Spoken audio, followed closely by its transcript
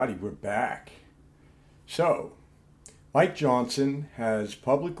Alrighty, we're back. So, Mike Johnson has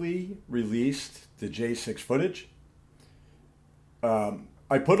publicly released the J6 footage.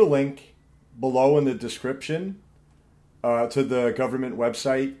 I put a link below in the description to the government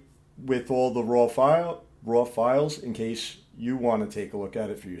website with all the raw files in case you want to take a look at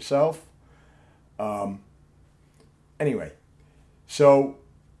it for yourself. Anyway, so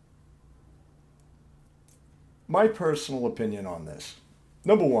my personal opinion on this.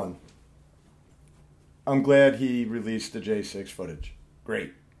 Number one, I'm glad he released the J6 footage.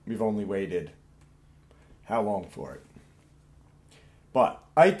 Great. We've only waited how long for it? But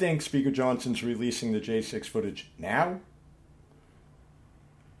I think Speaker Johnson's releasing the J6 footage now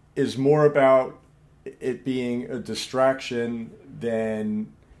is more about it being a distraction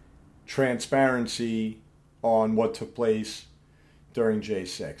than transparency on what took place during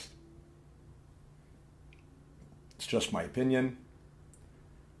J6. It's just my opinion.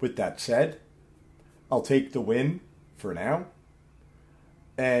 With that said, I'll take the win for now.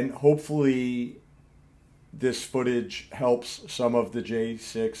 And hopefully this footage helps some of the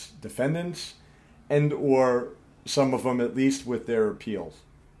J6 defendants and or some of them at least with their appeals.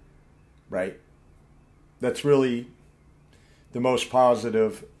 Right? That's really the most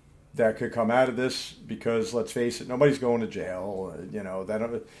positive that could come out of this because let's face it, nobody's going to jail.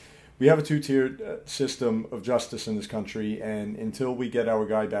 We have a two-tiered system of justice in this country, and until we get our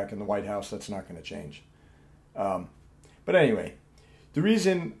guy back in the White House, that's not going to change. But anyway, the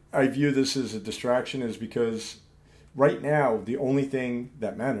reason I view this as a distraction is because right now, the only thing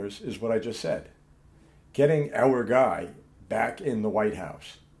that matters is what I just said. Getting our guy back in the White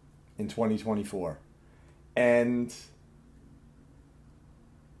House in 2024. And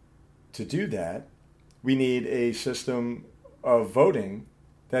to do that, we need a system of voting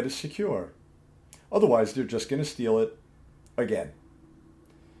that is secure. Otherwise, they're just going to steal it again.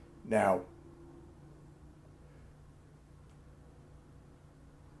 Now,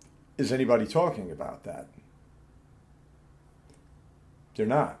 is anybody talking about that? They're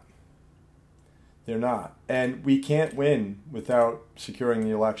not. They're not. And we can't win without securing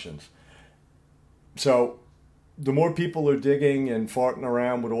the elections. So the more people are digging and farting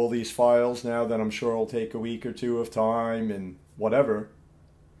around with all these files now that I'm sure will take a week or two of time and whatever,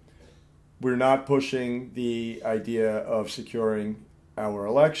 we're not pushing the idea of securing our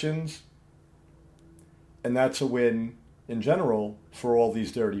elections. And that's a win in general for all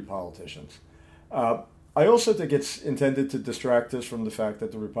these dirty politicians. I also think it's intended to distract us from the fact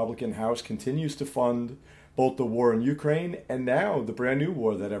that the Republican House continues to fund both the war in Ukraine and now the brand new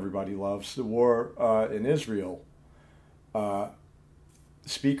war that everybody loves, the war in Israel.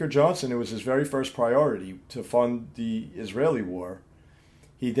 Speaker Johnson, it was his very first priority to fund the Israeli war.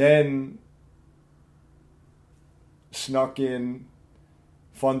 He then snuck in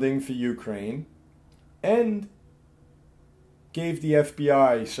funding for Ukraine and gave the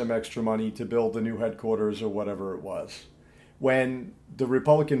FBI some extra money to build the new headquarters or whatever it was. When the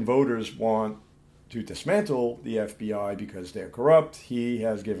Republican voters want to dismantle the FBI because they're corrupt, he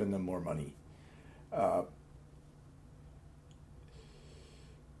has given them more money. The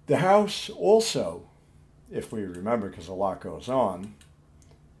House also, if we remember, because a lot goes on,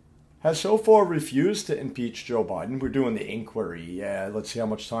 has so far refused to impeach Joe Biden. We're doing the inquiry. Yeah, let's see how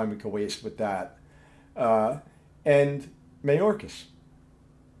much time we can waste with that. And Mayorkas.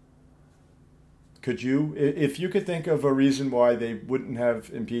 Could you, if you could think of a reason why they wouldn't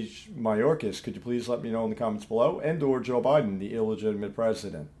have impeached Mayorkas, could you please let me know in the comments below? And or Joe Biden, the illegitimate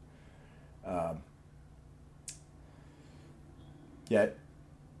president. Yet,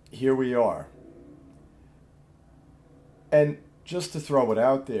 here we are. And just to throw it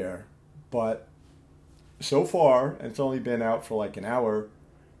out there, but so far, and it's only been out for like an hour,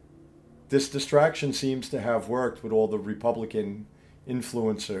 this distraction seems to have worked with all the Republican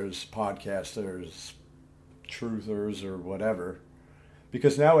influencers, podcasters, truthers, or whatever,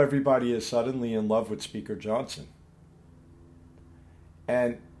 because now everybody is suddenly in love with Speaker Johnson.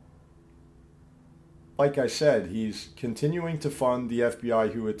 And like I said, he's continuing to fund the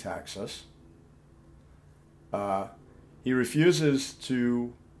FBI who attacks us. He refuses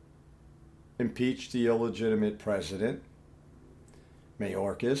to impeach the illegitimate president,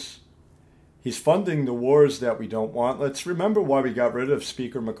 Mayorkas. He's funding the wars that we don't want. Let's remember why we got rid of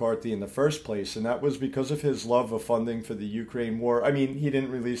Speaker McCarthy in the first place, and that was because of his love of funding for the Ukraine war. I mean, he didn't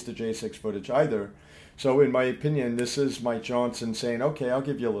release the J6 footage either. So in my opinion, this is Mike Johnson saying, okay, I'll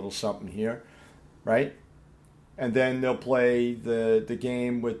give you a little something here, right? And then they'll play the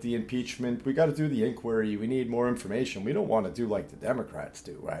game with the impeachment. We got to do the inquiry. We need more information. We don't want to do like the Democrats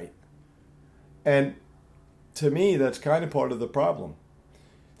do, right? And to me, that's kind of part of the problem.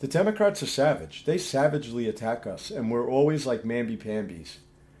 The Democrats are savage. They savagely attack us, and we're always like mamby-pambies.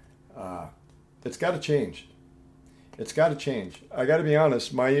 It's got to change. It's got to change. I got to be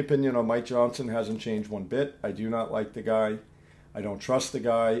honest, my opinion on Mike Johnson hasn't changed one bit. I do not like the guy. I don't trust the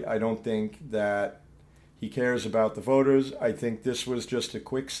guy. I don't think that he cares about the voters. I think this was just a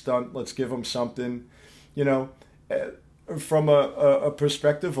quick stunt. Let's give him something. You know, from a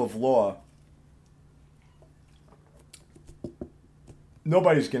perspective of law,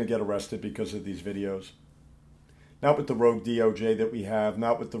 nobody's going to get arrested because of these videos. Not with the rogue DOJ that we have,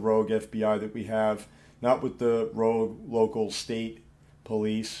 not with the rogue FBI that we have, not with the rogue local state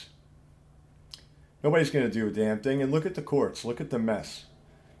police. Nobody's going to do a damn thing. And look at the courts. Look at the mess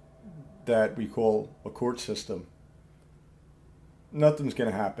that we call a court system. Nothing's going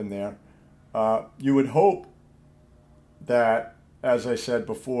to happen there. You would hope that, as I said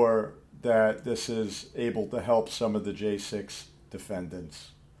before, that this is able to help some of the J6 defendants.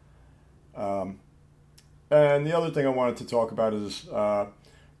 And the other thing I wanted to talk about is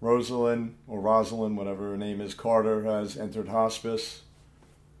Rosalind, whatever her name is, Carter, has entered hospice.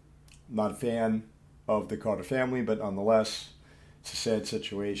 Not a fan of the Carter family, but nonetheless, it's a sad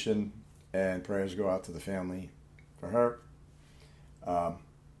situation, and prayers go out to the family for her.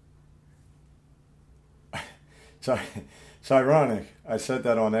 So it's ironic. I said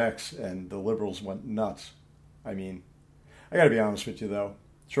that on X, and the liberals went nuts. I mean, I got to be honest with you, though.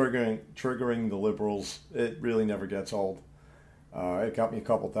 Triggering the liberals, it really never gets old. It got me a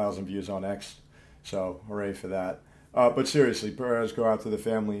couple thousand views on X, so hooray for that. But seriously, prayers go out to the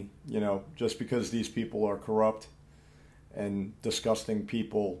family. You know, just because these people are corrupt and disgusting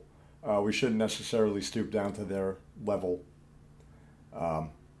people, we shouldn't necessarily stoop down to their level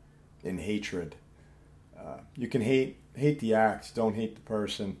in hatred. You can hate the act, don't hate the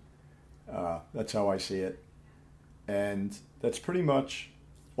person. That's how I see it. And that's pretty much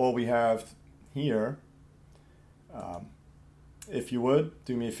all we have here. If you would,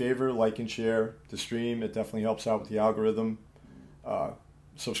 do me a favor, like and share the stream. It definitely helps out with the algorithm.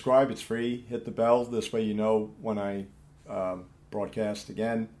 Subscribe, it's free. Hit the bell. This way you know when I broadcast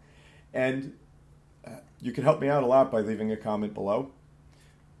again. And you can help me out a lot by leaving a comment below.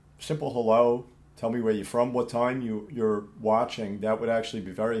 Simple hello. Tell me where you're from, what time you're watching. That would actually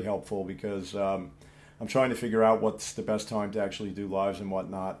be very helpful because I'm trying to figure out what's the best time to actually do lives and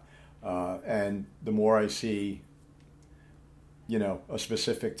whatnot. And the more I see, you know, a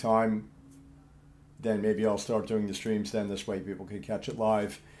specific time, then maybe I'll start doing the streams then. This way people can catch it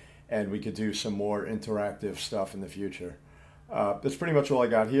live and we could do some more interactive stuff in the future. That's pretty much all I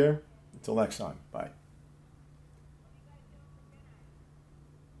got here. Until next time. Bye.